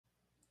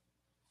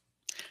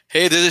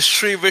Hey, this is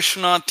Sri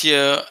Vishwanath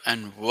here,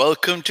 and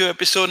welcome to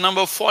episode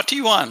number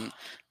 41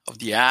 of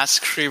the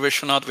Ask Sri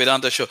Vishwanath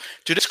Vedanta Show.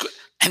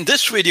 In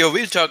this video,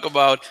 we'll talk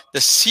about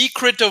the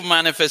secret of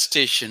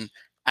manifestation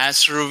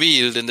as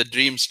revealed in the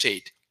dream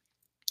state.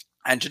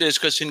 And today's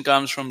question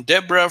comes from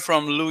Deborah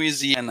from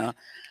Louisiana.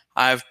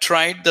 I've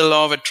tried the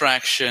law of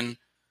attraction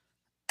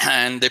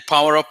and the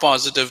power of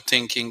positive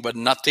thinking, but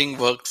nothing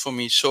worked for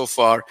me so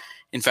far.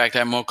 In fact,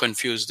 I'm more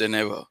confused than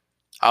ever.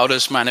 How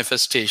does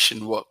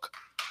manifestation work?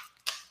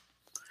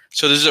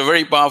 So this is a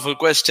very powerful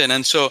question.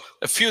 And so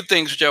a few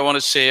things which I want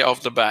to say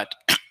off the bat.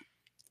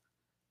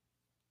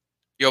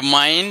 Your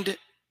mind,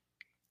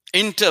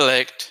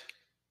 intellect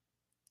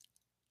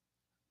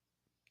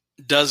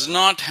does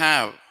not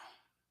have,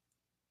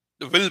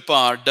 the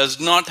willpower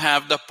does not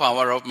have the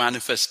power of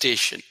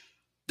manifestation.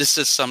 This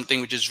is something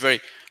which is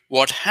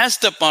what has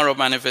the power of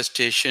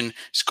manifestation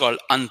is called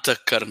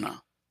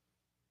antakarna.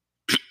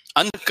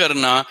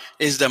 Antakarna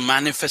is the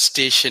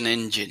manifestation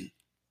engine.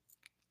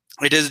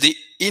 It is the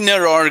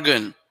inner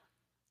organ.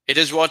 It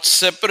is what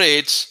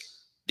separates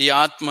the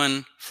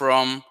Atman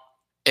from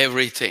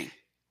everything.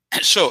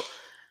 So,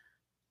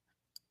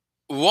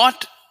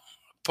 what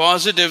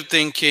positive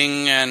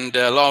thinking and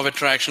law of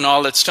attraction,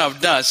 all that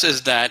stuff does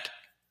is that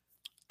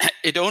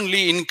it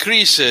only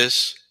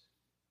increases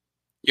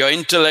your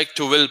intellect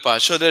to willpower.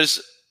 So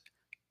there's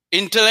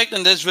intellect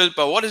and there's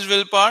willpower. What is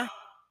willpower?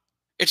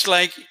 It's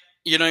like,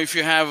 if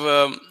you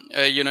have,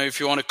 if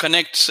you want to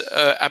connect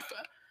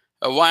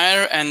a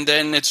wire and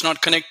then it's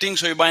not connecting,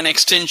 so you buy an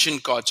extension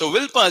cord. So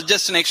willpower is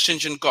just an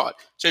extension cord.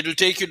 So it will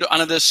take you to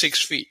another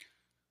 6 feet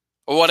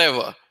or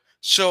whatever.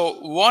 So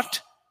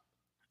what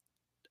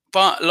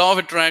law of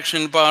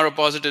attraction, power of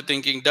positive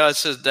thinking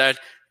does is that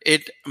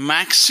it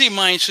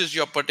maximizes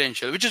your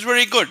potential, which is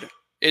very good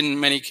in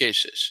many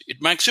cases.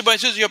 It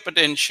maximizes your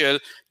potential.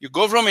 You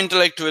go from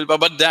intellect to willpower,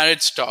 but there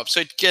it stops.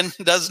 So it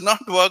does not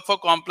work for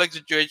complex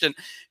situations.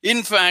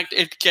 In fact,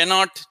 it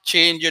cannot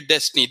change your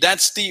destiny.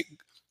 That's the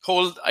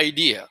whole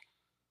idea.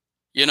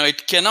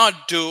 It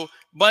cannot do,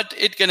 but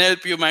it can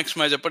help you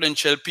maximize your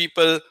potential.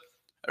 People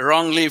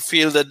wrongly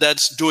feel that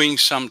that's doing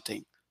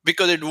something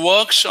because it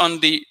works on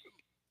the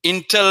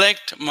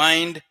intellect,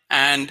 mind,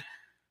 and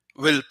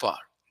willpower.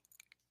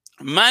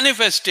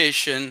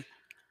 Manifestation,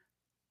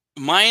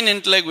 mind,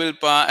 intellect,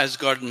 willpower has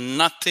got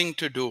nothing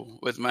to do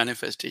with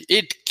manifestation.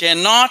 It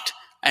cannot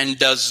and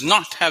does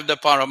not have the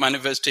power of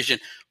manifestation.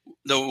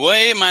 The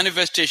way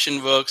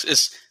manifestation works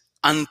is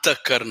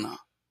antakarna.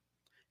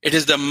 It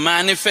is the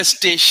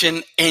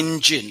manifestation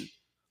engine.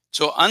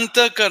 So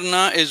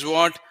antakarna is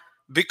what,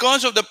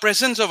 because of the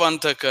presence of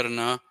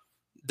antakarna,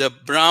 the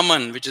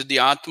Brahman, which is the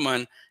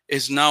Atman,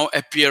 is now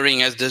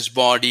appearing as this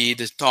body,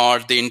 this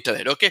thought, the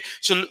intellect. Okay,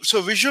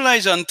 so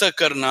visualize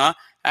antakarna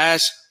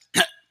as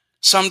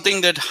something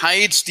that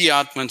hides the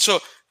Atman. So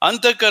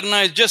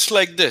antakarna is just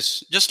like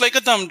this, just like a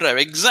thumb drive,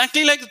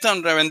 exactly like a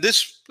thumb drive. And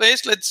this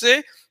place, let's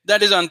say,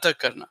 that is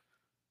antakarna.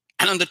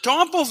 And on the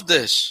top of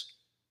this,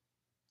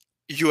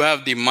 you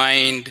have the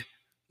mind,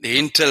 the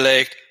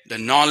intellect, the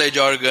knowledge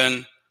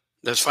organ,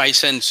 the 5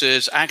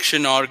 senses,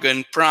 action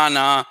organ,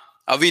 prana,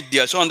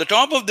 avidya. So on the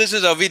top of this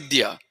is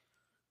avidya.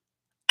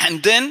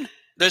 And then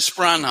there's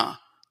prana.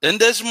 Then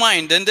there's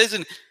mind.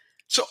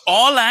 So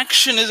all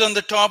action is on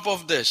the top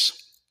of this.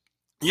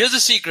 Here's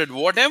the secret.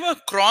 Whatever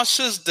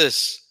crosses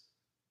this,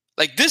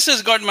 like this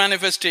has got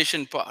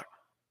manifestation power.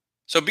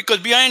 So because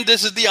behind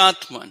this is the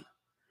Atman.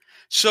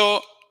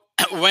 So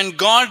when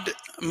God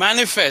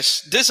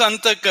manifests, this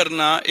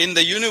antakarna in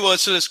the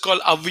universal is called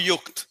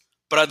avyukt,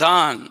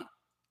 pradhan,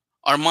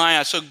 or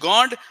maya. So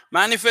God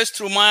manifests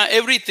through maya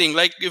everything.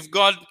 Like if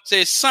God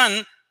says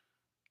sun,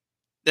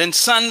 then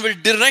sun will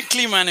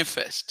directly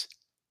manifest.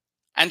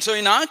 And so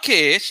in our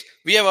case,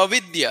 we have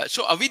avidya.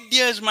 So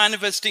avidya is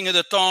manifesting as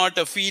a thought,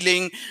 a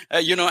feeling,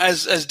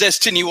 as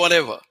destiny,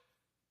 whatever.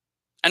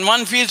 And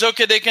one feels,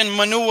 okay, they can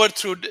maneuver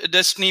through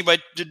destiny by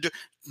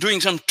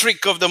doing some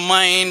trick of the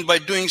mind, by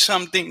doing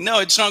something. No,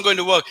 it's not going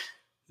to work.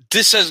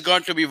 This has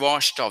got to be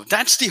washed off.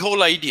 That's the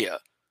whole idea.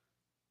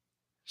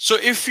 So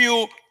if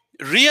you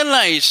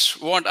realize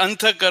what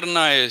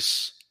antakarna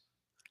is,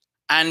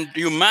 and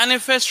you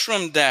manifest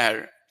from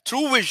there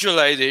through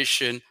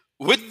visualization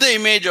with the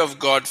image of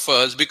God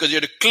first, because you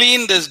have to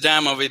clean this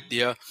dam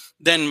avidya,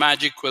 then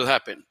magic will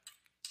happen.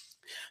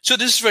 So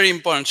this is very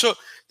important. So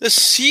the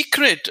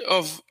secret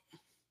of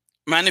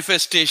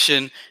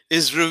manifestation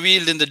is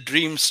revealed in the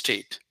dream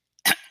state.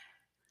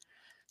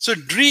 So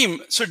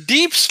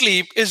deep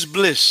sleep is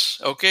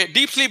bliss. Okay,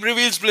 deep sleep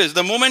reveals bliss.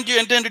 The moment you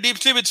enter into deep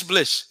sleep, it's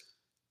bliss.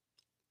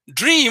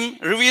 Dream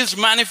reveals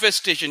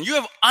manifestation. You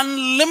have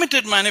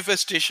unlimited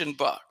manifestation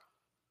power.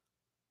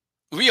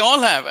 We all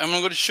have. I'm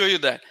going to show you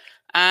that.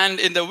 And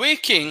in the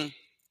waking,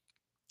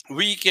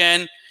 we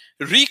can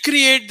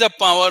recreate the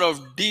power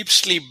of deep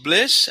sleep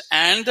bliss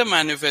and the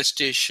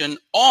manifestation,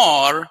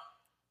 or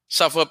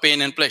suffer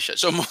pain and pleasure.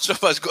 So most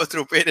of us go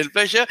through pain and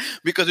pleasure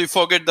because we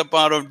forget the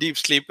power of deep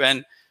sleep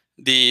and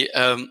the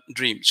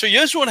dream. So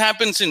here's what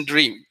happens in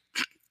dream.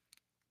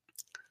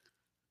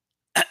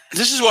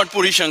 This is what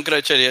Puri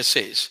Shankaracharya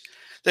says.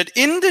 that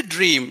in the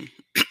dream,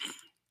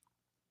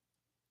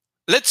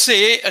 let's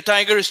say a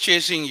tiger is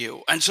chasing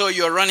you, and so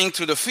you're running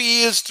through the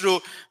fields, through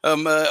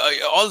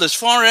all this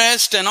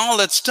forest and all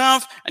that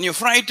stuff, and you're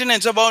frightened,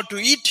 it's about to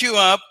eat you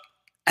up,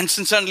 and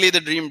suddenly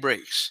the dream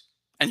breaks,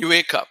 and you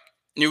wake up.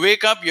 And you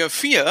wake up, you have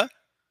fear,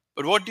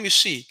 but what do you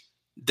see?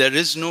 There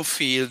is no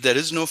field, there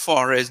is no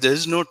forest, there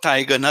is no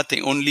tiger,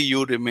 nothing. Only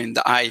you remain,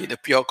 the I, the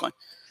pure con.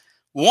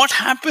 What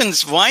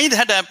happens? Why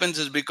that happens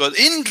is because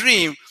in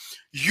dream,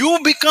 you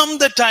become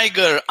the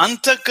tiger.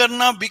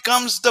 Antakarna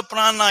becomes the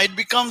prana. It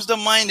becomes the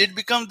mind. It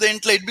becomes the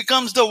intellect. It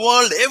becomes the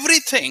world.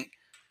 Everything.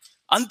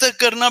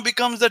 Antakarna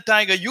becomes the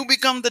tiger. You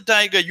become the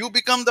tiger. You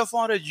become the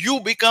forest. You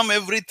become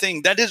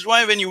everything. That is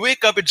why when you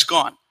wake up, it's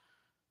gone.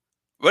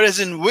 Whereas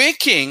in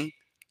waking,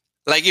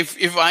 like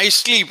if I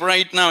sleep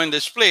right now in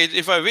this place,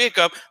 if I wake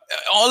up,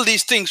 all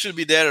these things should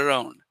be there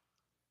around.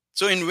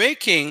 So in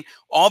waking,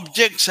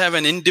 objects have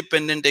an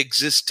independent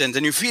existence,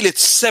 and you feel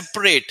it's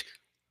separate.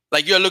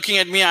 Like you're looking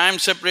at me, I am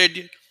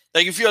separate.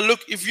 Like if you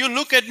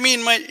look at me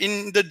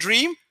in the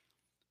dream,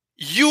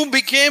 you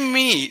became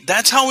me.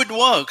 That's how it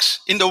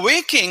works. In the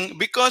waking,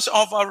 because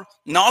of our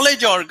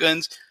knowledge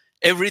organs,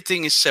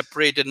 everything is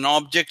separated, and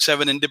objects have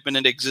an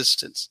independent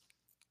existence.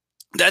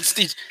 That's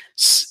the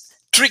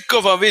trick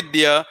of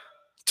avidya.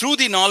 Through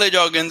the knowledge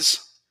organs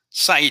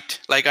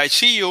sight. Like I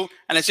see you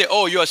and I say,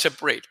 oh, you are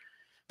separate.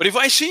 But if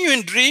I see you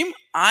in dream,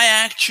 I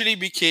actually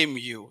became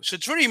you. So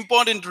it's very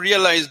important to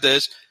realize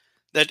this,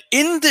 that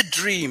in the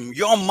dream,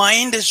 your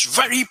mind is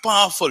very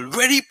powerful,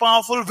 very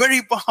powerful,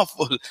 very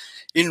powerful.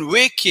 In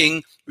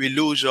waking, we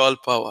lose all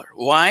power.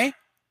 Why?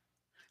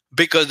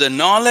 Because the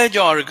knowledge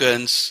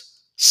organs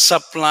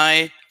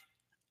supply,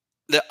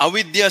 the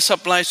avidya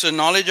supplies to the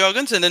knowledge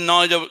organs, and the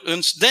knowledge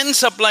organs then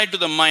supply to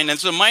the mind. And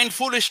so the mind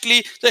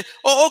foolishly says,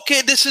 oh,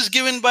 okay, this is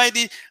given by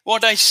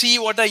what I see,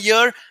 what I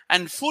hear.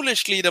 And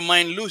foolishly, the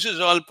mind loses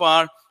all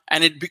power,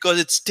 and because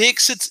it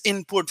takes its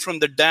input from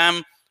the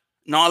damn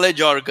knowledge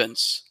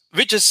organs,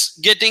 which is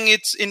getting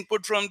its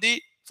input from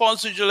the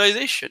false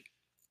visualization.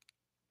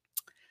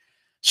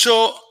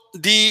 So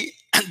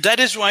that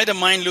is why the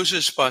mind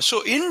loses power.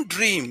 So in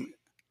dream,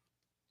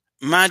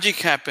 magic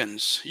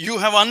happens. You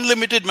have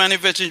unlimited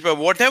manifestation, but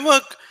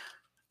whatever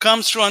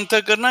comes through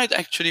Antakarna, it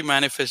actually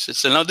manifests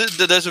itself. Now,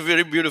 there's a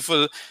very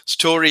beautiful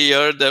story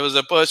here. There was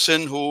a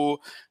person who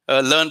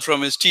learned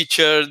from his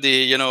teacher.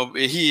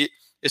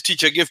 His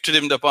teacher gifted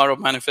him the power of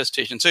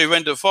manifestation. So he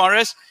went to the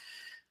forest,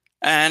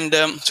 and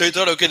so he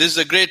thought, okay, this is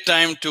a great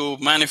time to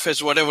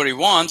manifest whatever he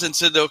wants, and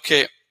said,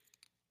 okay,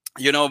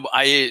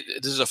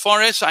 this is a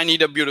forest. I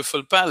need a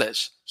beautiful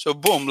palace. So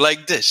boom,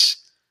 like this.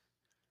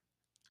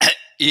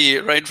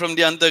 Right from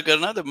the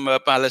Antakarna, the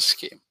palace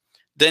came.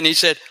 Then he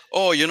said,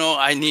 oh,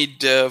 I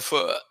need,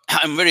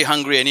 I'm very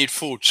hungry, I need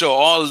food. So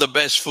all the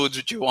best foods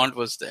which you want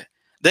was there.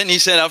 Then he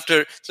said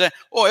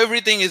oh,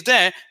 everything is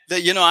there,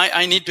 that,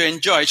 I need to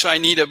enjoy, so I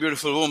need a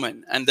beautiful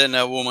woman. And then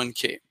a woman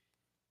came.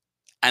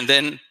 And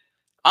then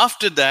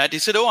after that, he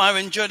said, oh, I've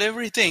enjoyed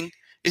everything.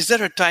 Is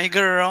there a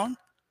tiger around?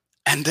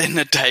 And then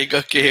a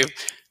tiger came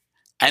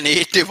and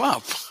ate him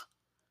up.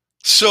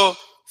 So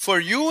for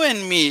you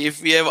and me,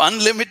 if we have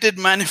unlimited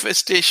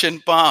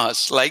manifestation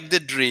powers like the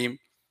dream,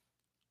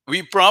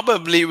 we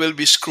probably will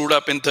be screwed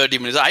up in 30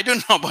 minutes. I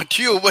don't know about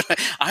you, but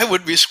I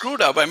would be screwed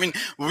up. I mean,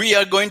 we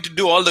are going to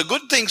do all the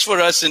good things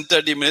for us in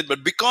 30 minutes,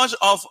 but because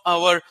of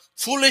our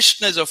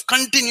foolishness of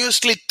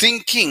continuously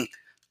thinking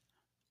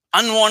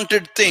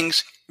unwanted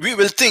things, we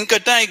will think a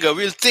tiger,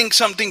 we'll think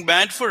something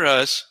bad for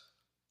us,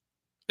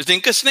 we'll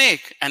think a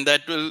snake, and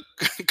that will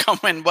come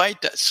and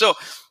bite us. So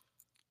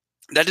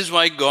that is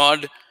why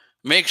God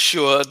makes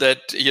sure that,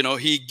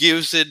 he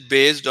gives it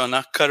based on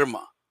a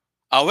karma.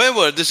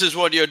 However, this is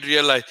what you have to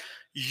realize.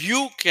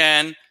 You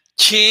can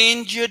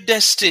change your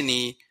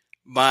destiny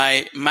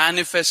by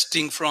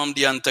manifesting from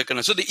the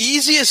Antakarna. So the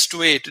easiest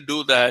way to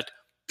do that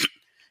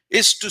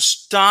is to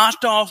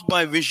start off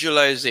by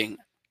visualizing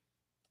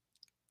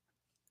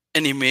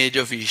an image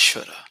of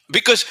Ishvara.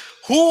 Because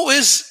who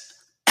is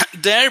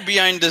there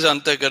behind this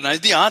Antakarna is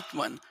the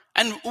Atman.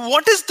 And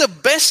what is the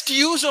best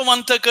use of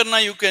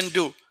Antakarna you can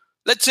do?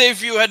 Let's say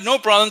if you had no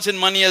problems in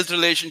money, health,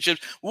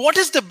 relationships, what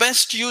is the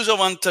best use of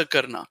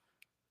Antakarna?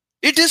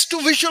 It is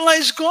to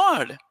visualize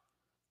God,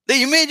 the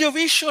image of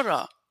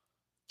Ishvara.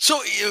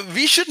 So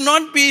we should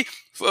not be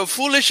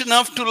foolish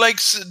enough to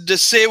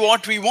just say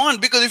what we want,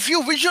 because if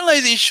you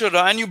visualize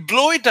Ishvara and you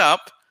blow it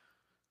up,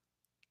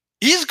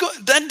 this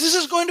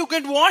is going to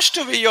get washed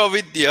away, your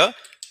vidya,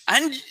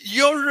 and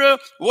your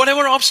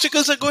whatever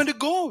obstacles are going to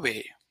go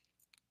away.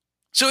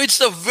 So it's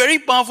a very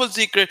powerful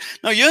secret.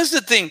 Now here's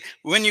the thing.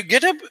 When you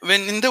get up,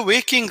 when in the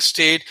waking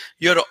state,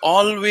 you're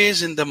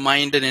always in the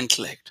mind and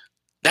intellect.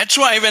 That's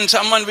why when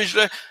someone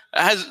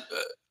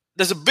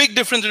there's a big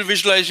difference in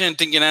visualization and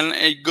thinking. And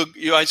I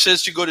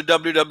suggest you go to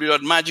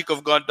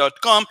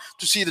www.magicofgod.com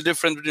to see the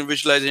difference between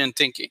visualization and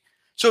thinking.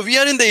 So we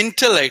are in the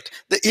intellect.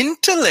 The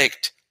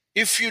intellect,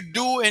 if you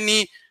do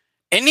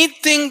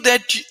anything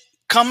that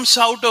comes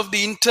out of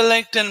the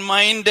intellect and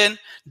mind and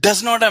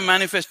does not have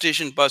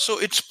manifestation power. So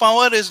its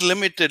power is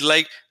limited,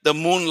 like the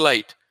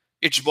moonlight.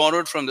 It's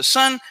borrowed from the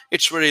sun.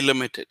 It's very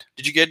limited.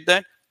 Did you get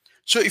that?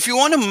 So if you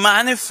want to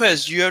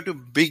manifest, you have to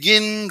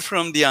begin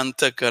from the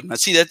Antakarna.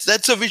 See,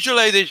 that's a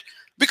visualization.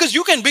 Because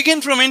you can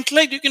begin from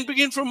intellect, you can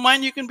begin from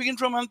mind, you can begin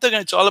from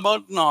Antakarna. It's all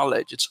about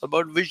knowledge. It's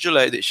about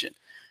visualization.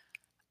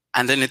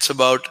 And then it's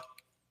about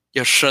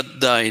your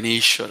Shraddha in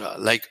Ishvara.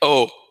 Like,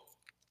 oh,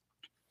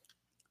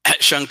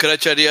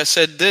 Shankaracharya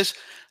said this,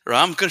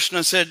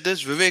 Ramakrishna said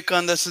this,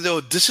 Vivekananda said,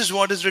 oh, this is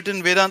what is written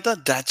in Vedanta.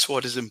 That's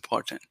what is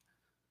important.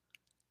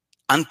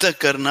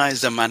 Antakarna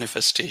is the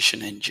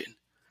manifestation engine.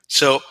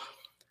 So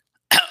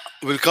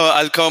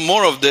I'll cover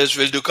more of this.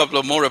 We'll do a couple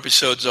of more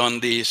episodes on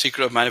the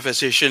secret of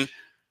manifestation.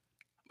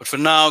 But for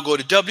now, go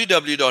to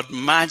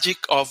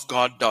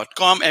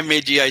www.magicofgod.com,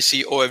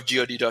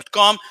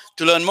 magicofgod.com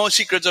to learn more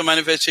secrets of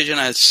manifestation.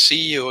 I'll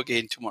see you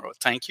again tomorrow.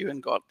 Thank you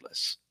and God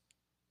bless.